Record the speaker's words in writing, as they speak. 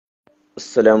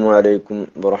السلام عليكم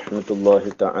ورحمة الله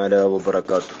تعالى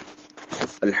وبركاته.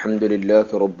 الحمد لله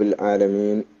رب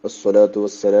العالمين، والصلاة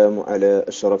والسلام على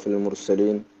أشرف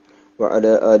المرسلين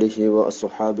وعلى آله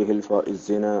وأصحابه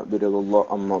الفائزين برضا الله،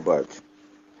 أما بعد.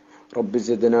 رب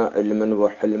زدنا علما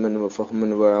وحلما وفهما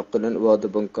وعقلا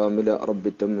وادبا كاملا، رب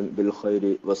تمم بالخير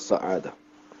والسعادة.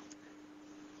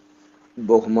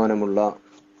 ബഹുമാനമുള്ള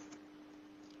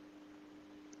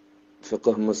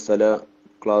ഫിഖ് മുസ്തല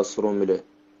ക്ലാസ് റൂമിലെ,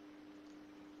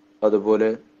 അതുപോലെ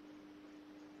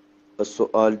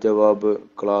സുആൽ ജവാബ്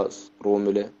ക്ലാസ്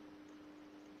റൂമിലെ,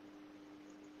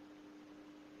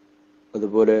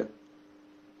 അതുപോലെ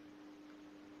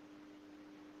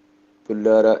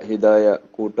പുല്ലാര ഹിദായ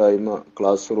കൂട്ടായ്മ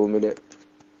ക്ലാസ് റൂമിലെ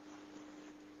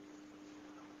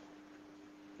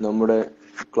നമ്മുടെ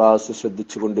ക്ലാസ്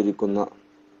ശ്രദ്ധിച്ചു കൊണ്ടിരിക്കുന്ന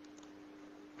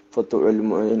ഫത്ഹുൽ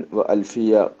മുഈൻ വ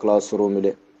അൽഫിയ ക്ലാസ്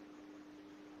റൂമിലെ,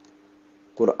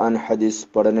 ഖുർആൻ ഹദീസ്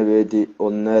പഠനവേദി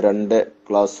 1-2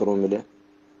 ക്ലാസ് റൂമിലെ,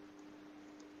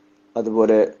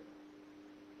 അതുപോലെ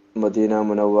മദീന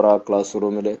മുനവ്വറ ക്ലാസ്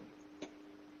റൂമിലെ,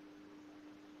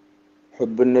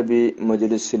 ഹുബ്ബുൻ നബി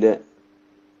മജ്ലിസിലെ,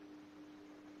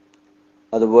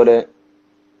 അതുപോലെ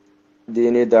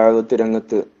ദീനി ദഅവത്ത്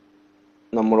രംഗത്ത്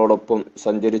നമ്മളോടൊപ്പം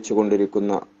സഞ്ചരിച്ചു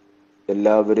കൊണ്ടിരിക്കുന്ന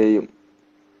എല്ലാവരെയും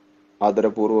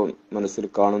ആദരപൂർവ്വം മനസ്സിൽ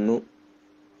കാണുന്നു.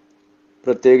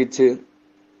 പ്രത്യേകിച്ച്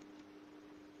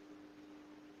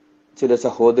ചില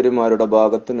സഹോദരിമാരുടെ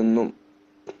ഭാഗത്തു നിന്നും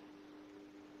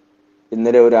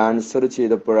ഇന്നലെ ഒരു ആൻസർ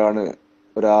ചെയ്തപ്പോഴാണ്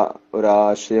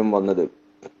ഒരാശയം വന്നത്.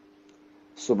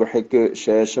 സുബ്ഹിക്ക്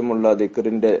ശേഷമുള്ള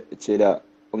ദിക്റിന്റെ ചില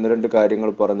 1-2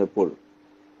 കാര്യങ്ങൾ പറഞ്ഞപ്പോൾ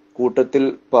കൂട്ടത്തിൽ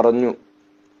പറഞ്ഞു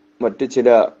മറ്റു ചില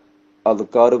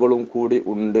അദ്കാറുകളും കൂടി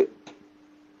ഉണ്ട്,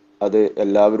 അത്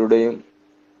എല്ലാവരുടെയും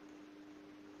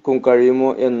കഴിയുമോ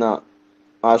എന്ന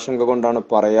ആശങ്ക കൊണ്ടാണ്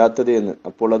പറയാത്തത് എന്ന്.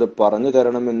 അപ്പോൾ അത് പറഞ്ഞു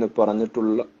തരണമെന്ന്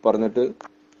പറഞ്ഞിട്ട്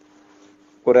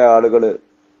കുറെ ആളുകൾ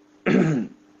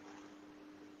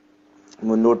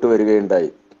മുന്നോട്ട് വരികയുണ്ടായി.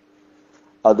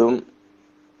 അതും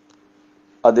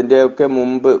അതിൻ്റെയൊക്കെ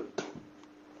മുമ്പ്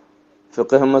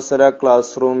ഫിഖ് മസ്അല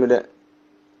ക്ലാസ് റൂമിലെ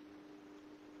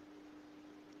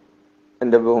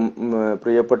എൻ്റെ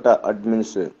പ്രിയപ്പെട്ട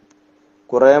അഡ്മിൻസ്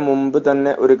കുറെ മുമ്പ്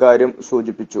തന്നെ ഒരു കാര്യം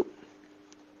സൂചിപ്പിച്ചു.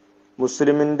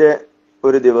 മുസ്ലിമിന്റെ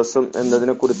ഒരു ദിവസം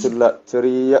എന്നതിനെ കുറിച്ചുള്ള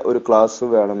ചെറിയ ഒരു ക്ലാസ്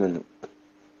വേണമെന്ന്.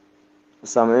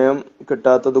 സമയം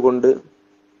കിട്ടാത്തത് കൊണ്ട്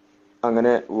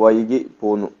അങ്ങനെ വൈകി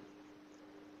പോന്നു.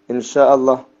 ഇൻഷാ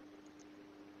അല്ലാഹ്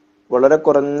വളരെ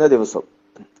കുറഞ്ഞ ദിവസം,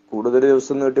 കൂടുതൽ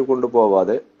ദിവസം നീട്ടിക്കൊണ്ടു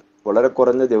പോവാതെ വളരെ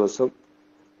കുറഞ്ഞ ദിവസം,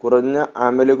 കുറഞ്ഞ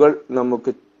അമലുകൾ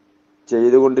നമുക്ക്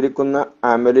ചെയ്തുകൊണ്ടിരിക്കുന്ന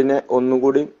അമലിനെ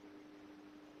ഒന്നുകൂടി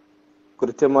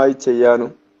കൃത്യമായി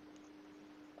ചെയ്യാനും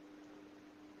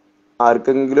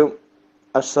ആർക്കെങ്കിലും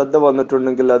അശ്രദ്ധ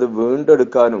വന്നിട്ടുണ്ടെങ്കിൽ അത്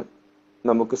വീണ്ടെടുക്കാനും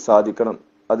നമുക്ക് സാധിക്കണം.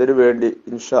 അതിനുവേണ്ടി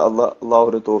ഇൻഷാ അല്ലാഹ്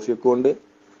ഒരു തൗഫീഖ് കൊണ്ട്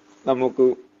നമുക്ക്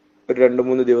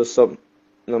 2-3 ദിവസം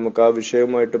നമുക്ക് ആ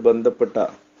വിഷയവുമായിട്ട് ബന്ധപ്പെട്ട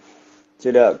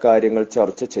ചില കാര്യങ്ങൾ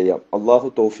ചർച്ച ചെയ്യാം. അള്ളാഹു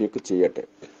തൗഫീഖ് ചെയ്യട്ടെ.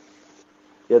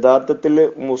 യഥാർത്ഥത്തിൽ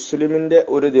മുസ്ലിമിന്റെ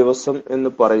ഒരു ദിവസം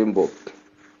എന്ന് പറയുമ്പോൾ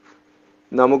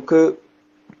നമുക്ക്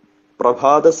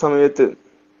പ്രഭാത സമയത്ത്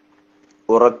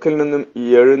ഉറക്കിൽ നിന്നും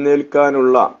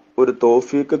എഴുന്നേൽക്കാനുള്ള ഒരു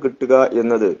തൗഫീഖ് കിട്ടുക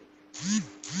എന്നത്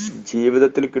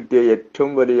ജീവിതത്തിൽ കിട്ടിയ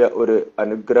ഏറ്റവും വലിയ ഒരു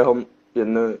അനുഗ്രഹം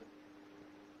എന്ന്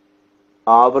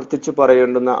ആവർത്തിച്ചു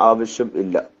പറയേണ്ടുന്ന ആവശ്യം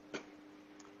ഇല്ല.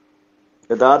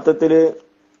 യഥാർത്ഥത്തിൽ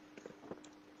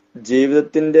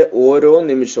ജീവിതത്തിന്റെ ഓരോ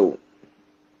നിമിഷവും,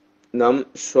 നാം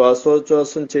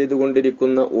ശ്വാസോച്ഛ്വാസം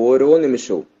ചെയ്തുകൊണ്ടിരിക്കുന്ന ഓരോ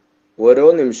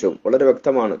നിമിഷവും വളരെ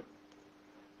വ്യക്തമാണ്.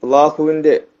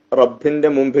 അള്ളാഹുവിന്റെ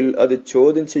റബ്ബിന്റെ മുമ്പിൽ അത്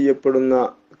ചോദ്യം ചെയ്യപ്പെടുന്ന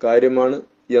കാര്യമാണ്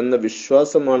എന്ന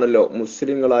വിശ്വാസമാണല്ലോ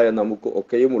മുസ്ലിങ്ങളായ നമുക്ക്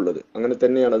ഒക്കെയും ഉള്ളത്. അങ്ങനെ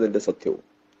തന്നെയാണ് അതിന്റെ സത്യവും.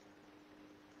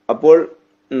 അപ്പോൾ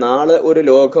നാളെ ഒരു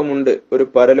ലോകമുണ്ട്, ഒരു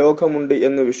പരലോകമുണ്ട്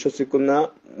എന്ന് വിശ്വസിക്കുന്ന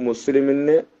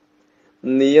മുസ്ലിമിനെ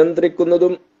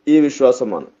നിയന്ത്രിക്കുന്നതും ഈ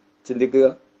വിശ്വാസമാണ്. ചിന്തിക്കുക,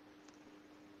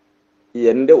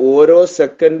 എന്റെ ഓരോ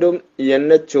സെക്കൻഡും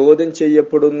എന്നെ ചോദ്യം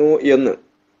ചെയ്യപ്പെടുന്നു എന്ന്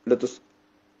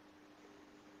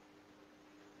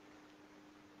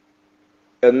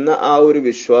എന്ന ആ ഒരു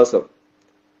വിശ്വാസം,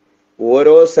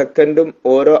 ഓരോ സെക്കൻഡും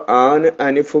ഓരോ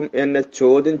അനിഫും എന്നെ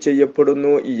ചോദ്യം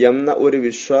ചെയ്യപ്പെടുന്നു എന്ന ഒരു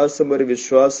വിശ്വാസം ഒരു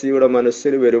വിശ്വാസിയുടെ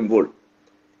മനസ്സിൽ വരുമ്പോൾ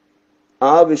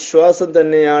ആ വിശ്വാസം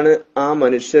തന്നെയാണ് ആ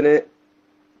മനുഷ്യനെ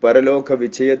പരലോക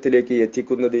വിജയത്തിലേക്ക്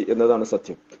എത്തിക്കുന്നത് എന്നതാണ്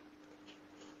സത്യം.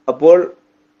 അപ്പോൾ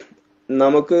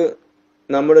നമുക്ക്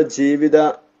നമ്മുടെ ജീവിത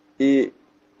ഈ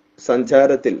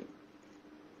സഞ്ചാരത്തിൽ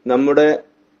നമ്മുടെ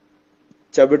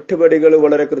ചവിട്ടുപടികൾ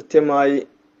വളരെ കൃത്യമായി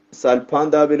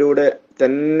സൽപാന്താവിലൂടെ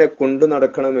തന്നെ കൊണ്ടു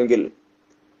നടക്കണമെങ്കിൽ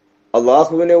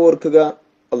അള്ളാഹുവിനെ ഓർക്കുക,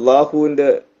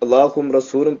 അള്ളാഹുവും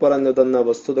റസൂലും പറഞ്ഞു തന്ന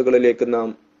വസ്തുതകളിലേക്ക് നാം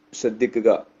ശ്രദ്ധിക്കുക,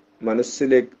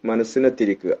 മനസ്സിനെ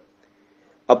തിരിക്കുക.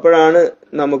 അപ്പോഴാണ്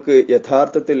നമുക്ക്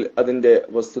യഥാർത്ഥത്തിൽ അതിന്റെ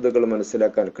വസ്തുതകൾ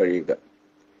മനസ്സിലാക്കാൻ കഴിയുക.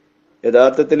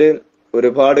 യഥാർത്ഥത്തിൽ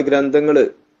ഒരുപാട് ഗ്രന്ഥങ്ങൾ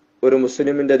ഒരു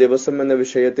മുസ്ലിമിന്റെ ദിവസം എന്ന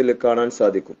വിഷയത്തിൽ കാണാൻ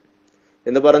സാധിക്കും.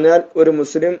 എന്ന് പറഞ്ഞാൽ ഒരു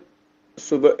മുസ്ലിം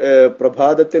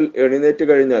പ്രഭാതത്തിൽ എഴുന്നേറ്റ്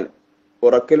കഴിഞ്ഞാൽ,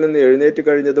 ഉറക്കിൽ നിന്ന് എഴുന്നേറ്റ്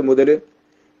കഴിഞ്ഞത് മുതൽ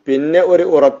പിന്നെ ഒരു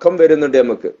ഉറക്കം വരുന്നുണ്ട്.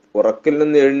 നമുക്ക് ഉറക്കിൽ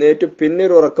നിന്ന് എഴുന്നേറ്റ് പിന്നെ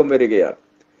ഒരു ഉറക്കം വരികയാണ്.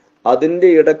 അതിന്റെ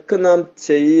ഇടക്ക് നാം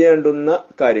ചെയ്യേണ്ടുന്ന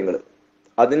കാര്യങ്ങൾ,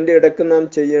 അതിന്റെ ഇടക്ക് നാം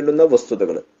ചെയ്യേണ്ടുന്ന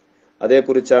വസ്തുതകൾ,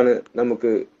 അതേക്കുറിച്ചാണ്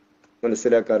നമുക്ക്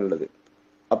മനസ്സിലാക്കാനുള്ളത്.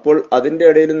 അപ്പോൾ അതിന്റെ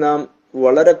ഇടയിൽ നാം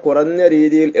വളരെ കുറഞ്ഞ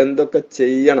രീതിയിൽ എന്തൊക്കെ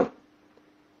ചെയ്യണം,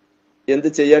 എന്ത്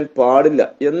ചെയ്യാൻ പാടില്ല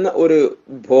എന്ന ഒരു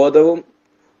ബോധവും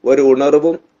ഒരു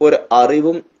ഉണർവും ഒരു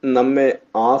അറിവും നമ്മെ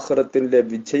ആഖിറത്തിന്റെ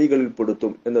വിജയികളിൽ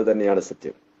പെടുത്തും എന്ന് തന്നെയാണ്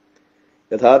സത്യം.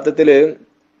 യഥാർത്ഥത്തില്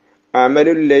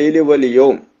അമലുൽ ലൈലി വൽ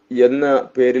യൗം എന്ന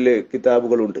പേരില്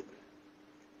കിതാബുകളുണ്ട്.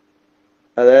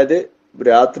 അതായത്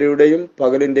രാത്രിയുടെയും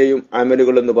പകലിന്റെയും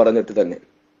അമലുകൾ എന്ന് പറഞ്ഞിട്ട് തന്നെ.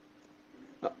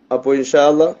 അപ്പോൾ ഇൻഷാ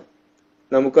അല്ലാഹ്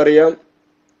നമുക്കറിയാം,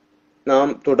 നാം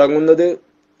തുടങ്ങുന്നത്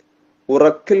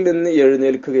ഉറക്കിൽ നിന്ന്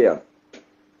എഴുന്നേൽക്കുകയാണ്.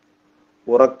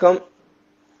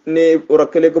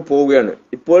 ഉറക്കിലേക്ക് പോവുകയാണ്.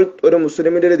 ഇപ്പോൾ ഒരു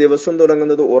മുസ്ലിമിന്റെ ഒരു ദിവസം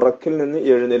തുടങ്ങുന്നത് ഉറക്കിൽ നിന്ന്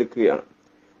എഴുന്നേൽക്കുകയാണ്.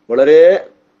 വളരെ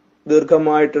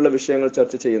ദീർഘമായിട്ടുള്ള വിഷയങ്ങൾ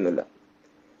ചർച്ച ചെയ്യുന്നില്ല.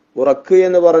 ഉറക്ക്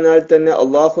എന്ന് പറഞ്ഞാൽ തന്നെ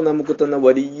അള്ളാഹു നമുക്ക് തന്ന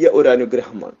വലിയ ഒരു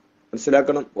അനുഗ്രഹമാണ്.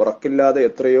 മനസ്സിലാക്കണം, ഉറക്കില്ലാതെ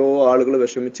എത്രയോ ആളുകൾ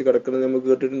വിഷമിച്ച് കിടക്കുന്നത് നമുക്ക്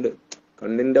കേട്ടിട്ടുണ്ട്.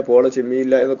 കണ്ണിന്റെ പോള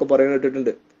ചെമ്മിയില്ല എന്നൊക്കെ പറയുന്നത്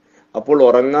കേട്ടിട്ടുണ്ട്. അപ്പോൾ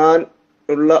ഉറങ്ങാൻ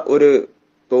ഉള്ള ഒരു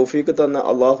തൗഫീക്ക് തന്ന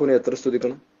അള്ളാഹുവിനെ എത്ര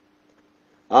സ്തുതിക്കണം.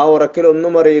 ആ ഉറക്കിൽ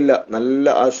ഒന്നും അറിയില്ല, നല്ല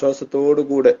ആശ്വാസത്തോടു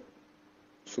കൂടെ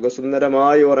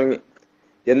സുഖസുന്ദരമായി ഉറങ്ങി.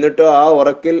 എന്നിട്ടോ ആ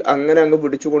ഉറക്കിൽ അങ്ങനെ അങ്ങ്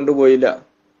പിടിച്ചു കൊണ്ടുപോയില്ല.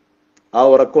 ആ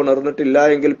ഉറക്കം ഉണർന്നിട്ടില്ല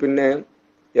എങ്കിൽ പിന്നെ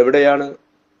എവിടെയാണ്?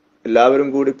 എല്ലാവരും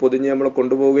കൂടി പൊതിഞ്ഞ് നമ്മളെ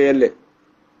കൊണ്ടുപോവുകയല്ലേ.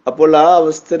 അപ്പോൾ ആ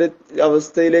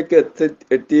അവസ്ഥയിലേക്ക്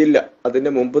എത്തിയില്ല.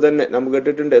 അതിന്റെ മുമ്പ് തന്നെ നാം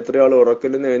കേട്ടിട്ടുണ്ട്, എത്രയാൾ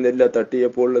ഉറക്കിൽ നിന്ന് എഴുന്നില്ല,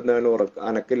 തട്ടിയപ്പോൾ നിന്നാണ്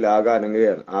അനക്കില്ല, ആകെ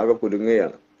അനങ്ങുകയാണ്, ആകെ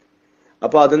കുലുങ്ങുകയാണ്.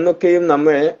 അപ്പൊ അതിന്നൊക്കെയും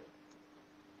നമ്മെ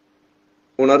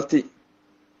ഉണർത്തി.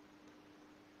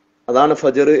 അതാണ്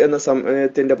ഫജർ എന്ന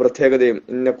സമയത്തിന്റെ പ്രത്യേകതയും.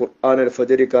 ഇന്ന ഖുർആനൽ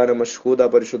ഫജരി കാന മഷ്ഹൂദ,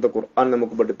 പരിശുദ്ധ ഖുർആൻ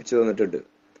നമുക്ക് പഠിപ്പിച്ചു തന്നിട്ടുണ്ട്.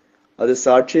 അത്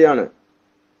സാക്ഷിയാണ്,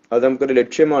 അത് നമുക്കൊരു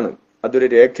ലക്ഷ്യമാണ്, അതൊരു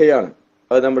രേഖയാണ്,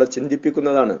 അത് നമ്മളെ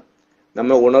ചിന്തിപ്പിക്കുന്നതാണ്,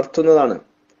 നമ്മെ ഉണർത്തുന്നതാണ്,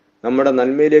 നമ്മുടെ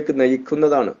നന്മയിലേക്ക്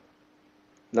നയിക്കുന്നതാണ്,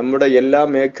 നമ്മുടെ എല്ലാ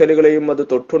മേഖലകളെയും അത്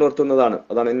തൊട്ടുണർത്തുന്നതാണ്.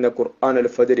 അതാണ് ഇന്ന ഖുർആനൽ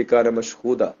ഫജരി കാന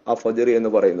മഷ്ഹൂദ, ആ ഫജർ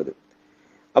എന്ന് പറയുന്നത്.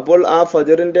 അപ്പോൾ ആ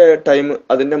ഫജറിന്റെ ടൈം,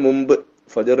 അതിന്റെ മുമ്പ്,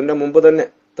 ഫജറിന്റെ മുമ്പ് തന്നെ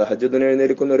തഹജ്ജുദിന്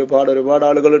എഴുന്നേൽക്കുന്ന ഒരുപാട്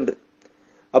ആളുകളുണ്ട്.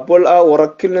 അപ്പോൾ ആ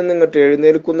ഉറക്കിൽ നിന്ന് ഇങ്ങോട്ട്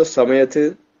എഴുന്നേൽക്കുന്ന സമയത്ത്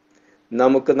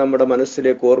നമുക്ക് നമ്മുടെ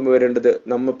മനസ്സിലേക്ക് ഓർമ്മ വരേണ്ടത്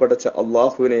നമ്മെ പടച്ച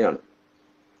അള്ളാഹുവിനെയാണ്.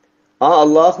 ആ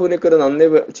അള്ളാഹുവിനേക്ക് ഒരു നന്ദി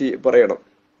പറയണം,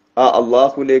 ആ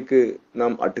അള്ളാഹുവിലേക്ക്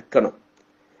നാം അടുക്കണം.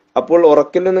 അപ്പോൾ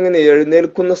ഉറക്കിൽ നിന്ന് ഇങ്ങനെ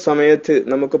എഴുന്നേൽക്കുന്ന സമയത്ത്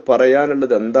നമുക്ക്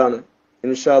പറയാനുള്ളത് എന്താണ്?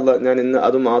 ഇൻഷാ അല്ലാഹ് ഞാൻ ഇന്ന്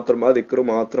അത് മാത്രം, ആ ദിക്ർ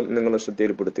മാത്രം നിങ്ങളെ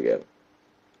ശ്രദ്ധയിൽപ്പെടുത്തുകയാണ്.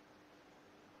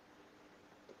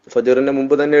 ഫജറിന്റെ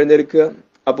മുമ്പ് തന്നെ എഴുന്നേൽക്കുക.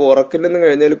 അപ്പൊ ഉറക്കിൽ നിന്ന്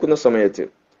എഴുന്നേൽക്കുന്ന സമയത്ത്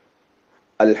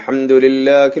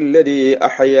അൽഹംദുലില്ലാഹില്ലദീ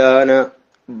അഹ്യാന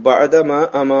ബഅദമാ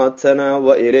അമാതനാ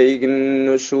വഇലൈഹിൻ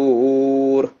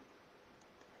നുശൂർ.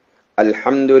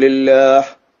 അൽഹംദുലില്ലാഹ്,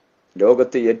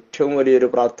 ലോകത്തെ ഏറ്റവും വലിയൊരു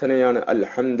പ്രാർത്ഥനയാണ്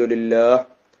അൽഹംദുലില്ലാഹ്.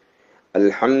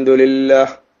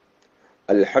 അൽഹംദുലില്ലാഹ്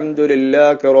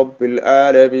അൽഹംദുലില്ലാഹി റബ്ബിൽ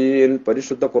ആലമീൻ.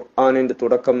 പരിശുദ്ധ ഖുർആനിന്റെ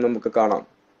തുടക്കം നമുക്ക് കാണാം.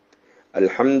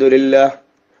 അൽഹംദുലില്ലാഹ്,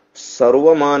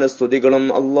 സർവമാന സ്തുതികളും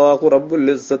അല്ലാഹു റബ്ബുൽ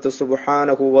ഇസ്സത്ത്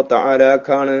സുബ്ഹാനഹു വ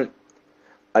തആലാക്കാണ്.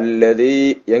 അല്ലദീ,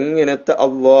 എങ്ങനത്തെ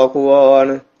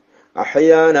അല്ലാഹുവാണ്,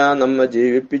 അഹ്യാന, നമ്മെ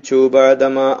ജീവിപ്പിച്ചു,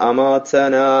 ബഅദമാ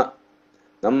അമാതനാ,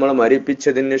 നമ്മളെ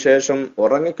മരിപ്പിച്ചതിന് ശേഷം,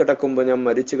 ഉറങ്ങിക്കിടക്കുമ്പോൾ ഞാൻ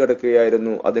മരിച്ചു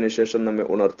കിടക്കുകയായിരുന്നു, അതിനുശേഷം നമ്മെ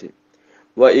ഉണർത്തി.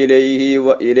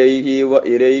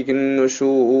 വഇലൈഹിൻ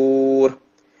നുശൂർ.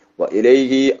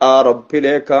 വഇലൈഹി, ആ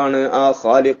റബ്ബിലേക്കാണ്, ആ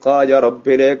ഖാലിഖായ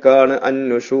റബ്ബിലേക്കാണ്,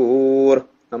 അന്നുശൂർ,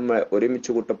 നമ്മെ ഒരുമിച്ച്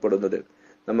കൂട്ടപ്പെടുന്നത്,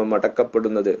 നമ്മെ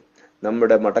മടക്കപ്പെടുന്നത്,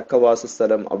 നമ്മുടെ മടക്കവാസ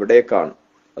സ്ഥലം അവിടേക്കാണ്.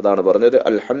 അതാണ് പറഞ്ഞത്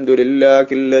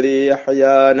അൽഹംദുലില്ലാഹില്ലദീ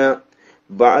അഹ്യാന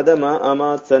ബഅദമാ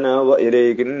അമാതനാ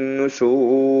വഇലൈഹിൻ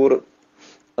നുശൂർ.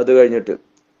 അത് കഴിഞ്ഞിട്ട്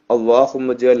അല്ലാഹുമ്മ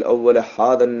ജഅൽ അവ്വല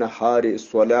ഹാദൻ നഹാരി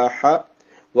സ്വലാഹ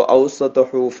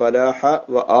വഔസതഹു ഫലാഹ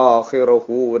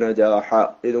വആഖിറഹു നജാഹ.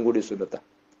 ഇതും കൂടി സുന്നത്ത.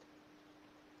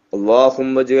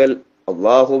 അല്ലാഹുമ്മ ജഅൽ,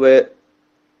 അല്ലാഹുവേ,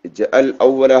 ജഅൽ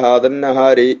അവ്വല ഹാദൻ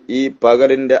നഹാരി, ഈ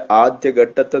പകലിന്റെ ആദ്യ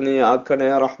ഘട്ടത്തെ നീ ആക്കണേ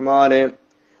റഹ്മാനെ.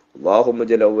 അല്ലാഹുമ്മ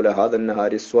ജഅൽ അവ്വല ഹാദൻ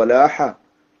നഹാരി സ്വലാഹ,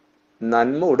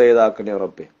 നന്മ ഉടയതാക്കണേ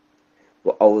റബ്ബേ.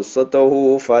 വഔസതഹു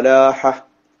ഫലാഹ,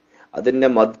 അതിന്റെ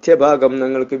മധ്യഭാഗം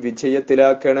ഞങ്ങൾക്ക്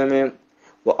വിജയത്തിലാക്കണമേ.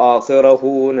 വആഖിറഹു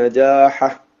നജാഹ,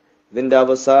 ഇതിന്റെ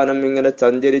അവസാനം ഇങ്ങനെ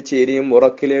സഞ്ചരിച്ച് ഇനിയും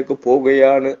ഉറക്കിലേക്ക്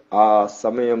പോവുകയാണ്. ആ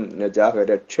സമയം നജാഹ,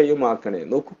 രക്ഷയുമാക്കണേ.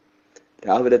 നോക്കൂ,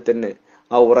 രാവിലെ തന്നെ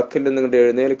ആ ഉറക്കിൽ നിങ്ങളുടെ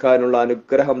എഴുന്നേൽക്കാനുള്ള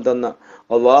അനുഗ്രഹം തന്ന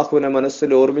അള്ളാഹുവിനെ മനസ്സിൽ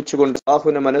ഓർമ്മിച്ചുകൊണ്ട്,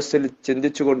 അള്ളാഹുവിനെ മനസ്സിൽ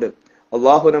ചിന്തിച്ചുകൊണ്ട്,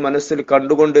 അള്ളാഹുവിനെ മനസ്സിൽ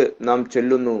കണ്ടുകൊണ്ട് നാം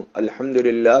ചൊല്ലുന്നു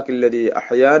അൽഹംദുലില്ലാഹില്ലദീ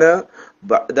അഹ്യാനാ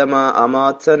ബഅദമാ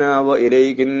അമാതനാ വ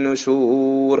ഇലൈഹിൻ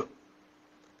നുശൂർ.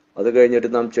 അത് കഴിഞ്ഞിട്ട്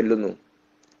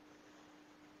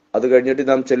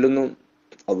നാം ചെല്ലുന്നു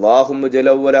അല്ലാഹുമ്മ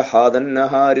ജലവല ഹാദൻ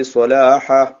നഹാരി സ്വലാഹ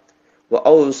വ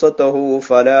ഔസതഹു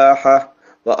ഫലാഹ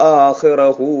വ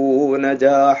ആഖിറഹു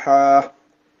നജാഹ.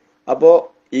 അപ്പോ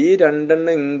ഈ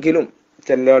രണ്ടെണ്ണെങ്കിലും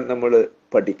ചെല്ലാൻ നമ്മൾ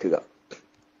പഠിക്കുക.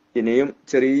 ഇനിയും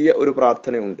ചെറിയ ഒരു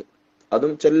പ്രാർത്ഥനയുണ്ട്,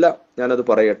 അതും ചെല്ലാം, ഞാനത്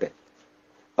പറയട്ടെ.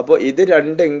 അപ്പോ ഇത്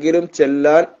രണ്ടെങ്കിലും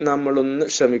ചെല്ലാൻ നമ്മളൊന്ന്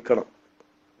ശ്രമിക്കണം.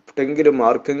 എപ്പോഴെങ്കിലും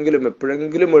ആർക്കെങ്കിലും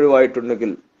എപ്പോഴെങ്കിലും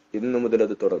ഒഴിവായിട്ടുണ്ടെങ്കിൽ ഇന്നു മുതൽ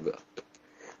അത് തുടങ്ങുക.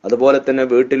 അതുപോലെ തന്നെ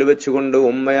വീട്ടിൽ വെച്ചുകൊണ്ട്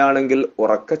ഉമ്മയാണെങ്കിൽ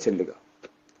ഉറക്ക ചെല്ലുക,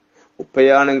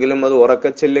 ഉപ്പയാണെങ്കിലും അത് ഉറക്ക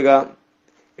ചെല്ലുക.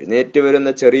 എഴുന്നേറ്റ് വരുന്ന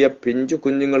ചെറിയ പിഞ്ചു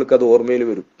കുഞ്ഞുങ്ങൾക്ക് അത് ഓർമ്മയിൽ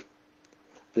വരും.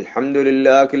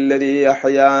 അൽഹംദുലില്ലാഹില്ലദീ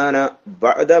അഹ്യാനാ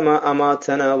ബഅദമാ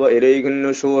അമാതനാ വ ഇലൈഹിൻ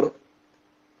നുശൂർ.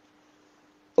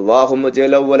 അല്ലാഹുമ്മ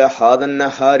ജല വല ഹാദൻ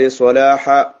നഹാരി സ്വലാഹ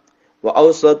വ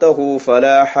ഔസതഹു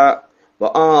ഫലാഹ വ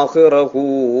ആഖിറഹു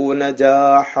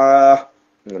നജാഹ.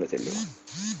 ഇങ്ങനെ ചൊല്ലുക.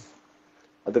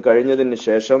 അത് കഴിഞ്ഞതിന്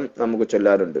ശേഷം നമുക്ക്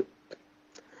ചൊല്ലാറുണ്ട്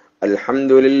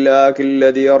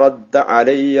അൽഹംദുലില്ലാഹില്ലദീ റദ്ദ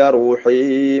അലയ്യ റൂഹി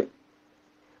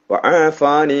വ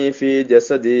ആഫാനി ഫീ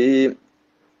ജസദി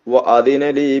وأذن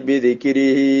لي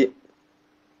بذكره.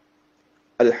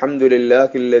 الحمد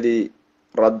لله الذي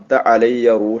رد علي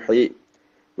روحي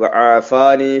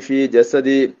وعافاني في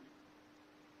جسدي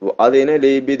وأذن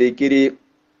لي بذكري.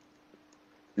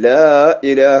 لا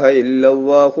إله إلا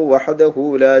الله وحده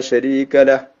لا شريك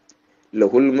له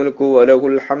له الملك وله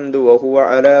الحمد وهو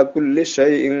على كل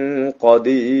شيء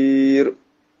قدير.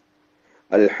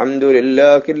 الحمد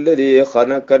لله الذي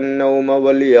خلق النوم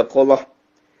واليقظة.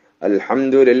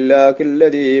 الحمد لله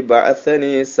الذي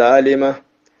بعثني سالمة.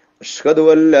 أشهد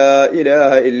أن لا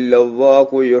إله إلا الله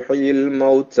يحيي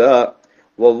الموتى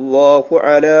والله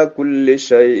على كل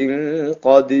شيء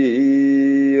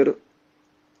قدير.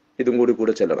 ഇതും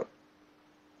കൂടി ചെല്ലണം.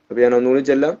 അപ്പൊ ഞാൻ ഒന്നുകൂടി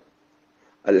ചെല്ലാം.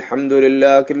 الحمد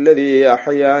لله الذي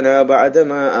أحيانا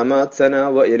بعدما أماتنا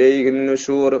وإليه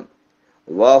النشور.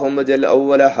 اللهم اجعل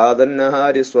أول هذا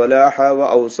النهار صلاحا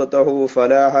وأوسطه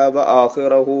فلاحا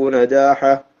وآخره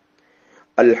نجاحا.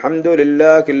 الحمد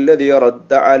لله الذي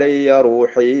رد علي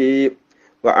روحي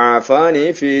وعافاني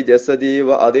في جسدي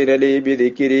وأذن لي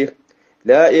بذكره.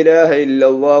 لا إله إلا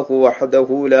الله وحده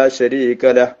لا شريك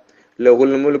له له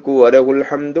الملك وله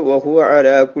الحمد وهو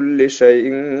على كل شيء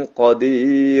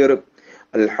قدير.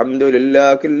 الحمد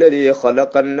لله الذي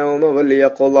خلق النوم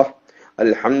واليقظة.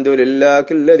 الحمد لله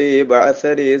الذي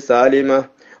بعثني سالمة.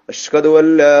 أشهد أن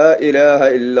لا إله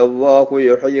إلا الله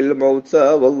يحيي الموتى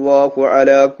والله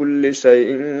على كل شيء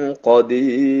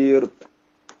قدير.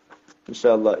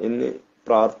 ഇൻഷാല്ലാ ഇന്ന്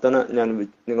പ്രാർത്ഥന ഞാൻ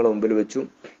നിങ്ങളുടെ മുമ്പിൽ വെച്ചു.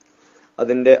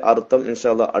 അതിന്റെ അർത്ഥം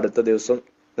ഇൻഷാല്ലാ അടുത്ത ദിവസം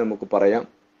നമുക്ക് പറയാം.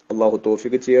 അള്ളാഹു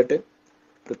തൗഫീഖ് ചെയ്യട്ടെ.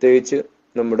 പ്രത്യേകിച്ച്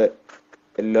നമ്മുടെ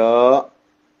എല്ലാ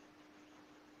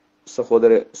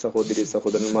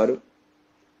സഹോദരന്മാരും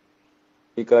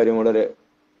ഈ കാര്യം വളരെ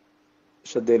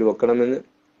ശ്രദ്ധയിൽ വെക്കണമെന്ന്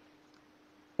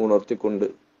ഉണർത്തിക്കൊണ്ട്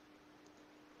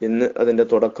ഇന്ന് അതിന്റെ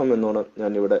തുടക്കം എന്നോണം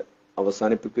ഞാൻ ഇവിടെ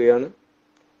അവസാനിപ്പിക്കുകയാണ്.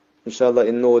 ഇൻഷാ അല്ലാഹ്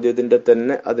ഇന്ന് ഓതിയതിന്റെ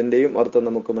തന്നെ അതിന്റെയും അർത്ഥം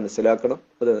നമുക്ക് മനസ്സിലാക്കണം.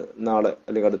 അത് നാളെ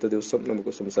അല്ലെങ്കിൽ അടുത്ത ദിവസം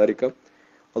നമുക്ക് സംസാരിക്കാം.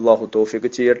 അള്ളാഹു തൗഫീഖ്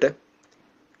ചെയ്യട്ടെ.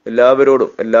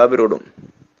 എല്ലാവരോടും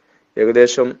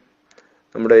ഏകദേശം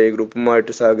നമ്മുടെ ഈ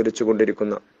ഗ്രൂപ്പുമായിട്ട് സഹകരിച്ചു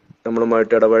കൊണ്ടിരിക്കുന്ന,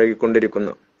 നമ്മളുമായിട്ട് ഇടപഴകിക്കൊണ്ടിരിക്കുന്ന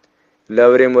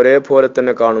എല്ലാവരെയും ഒരേപോലെ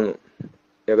തന്നെ കാണുന്നു.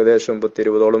 ഏകദേശം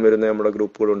 10-20ഓളം വരുന്ന നമ്മുടെ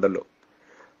ഗ്രൂപ്പുകളുണ്ടല്ലോ.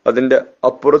 അതിന്റെ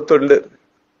അപ്പുറത്തുണ്ട്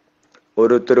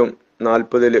ഓരോരുത്തരും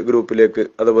 40 ഗ്രൂപ്പിലേക്ക്,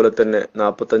 അതുപോലെ തന്നെ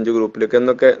 45 ഗ്രൂപ്പിലേക്ക്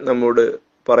എന്നൊക്കെ നമ്മോട്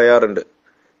പറയാറുണ്ട്.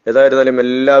 ഏതായിരുന്നാലും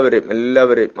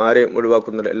എല്ലാവരെയും ആരെയും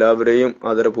ഒഴിവാക്കുന്നില്ല, എല്ലാവരെയും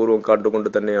ആദരപൂർവ്വം കണ്ടുകൊണ്ട്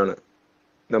തന്നെയാണ്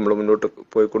നമ്മൾ മുന്നോട്ട്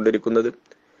പോയിക്കൊണ്ടിരിക്കുന്നത്.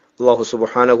 അള്ളാഹു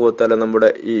സുബ്ഹാനഹു വ തആല നമ്മുടെ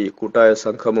ഈ കൂട്ടായ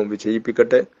സംഗമം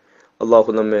വിജയിപ്പിക്കട്ടെ. അള്ളാഹു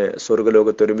നമ്മെ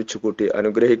സ്വർഗ്ഗലോകത്ത് ഒരുമിച്ച് കൂട്ടി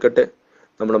അനുഗ്രഹിക്കട്ടെ.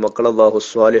 നമ്മുടെ മക്കൾ അള്ളാഹു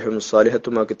സ്വാലിഹും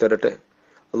സാലിഹത്തുമാക്കി തരട്ടെ.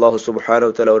 അള്ളാഹു സുബ്ഹാനഹു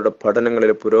വ തആല അവരുടെ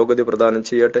പഠനങ്ങളിൽ പുരോഗതി പ്രദാനം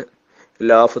ചെയ്യട്ടെ.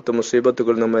 എല്ലാ ആഫത്ത്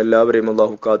മുസീബത്തുകൾ നമ്മെ എല്ലാവരെയും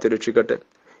അള്ളാഹു കാത്തിരക്ഷിക്കട്ടെ.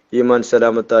 ഈമാൻ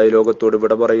സലാമത്തായി ലോകത്തോട്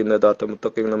വിട പറയുന്ന യഥാർത്ഥ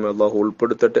മുത്തഖീൻ നമ്മെ അള്ളാഹു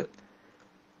ഉൾപ്പെടുത്തട്ടെ.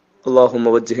 اللهم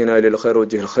وجهنا الى الخير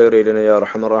وجه الخير الينا يا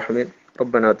ارحم الراحمين.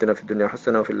 ربنا آتنا في الدنيا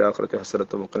حسنة وفي الآخرة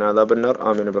حسنة وقنا عذاب النار.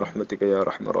 آمين برحمتك يا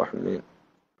ارحم الراحمين.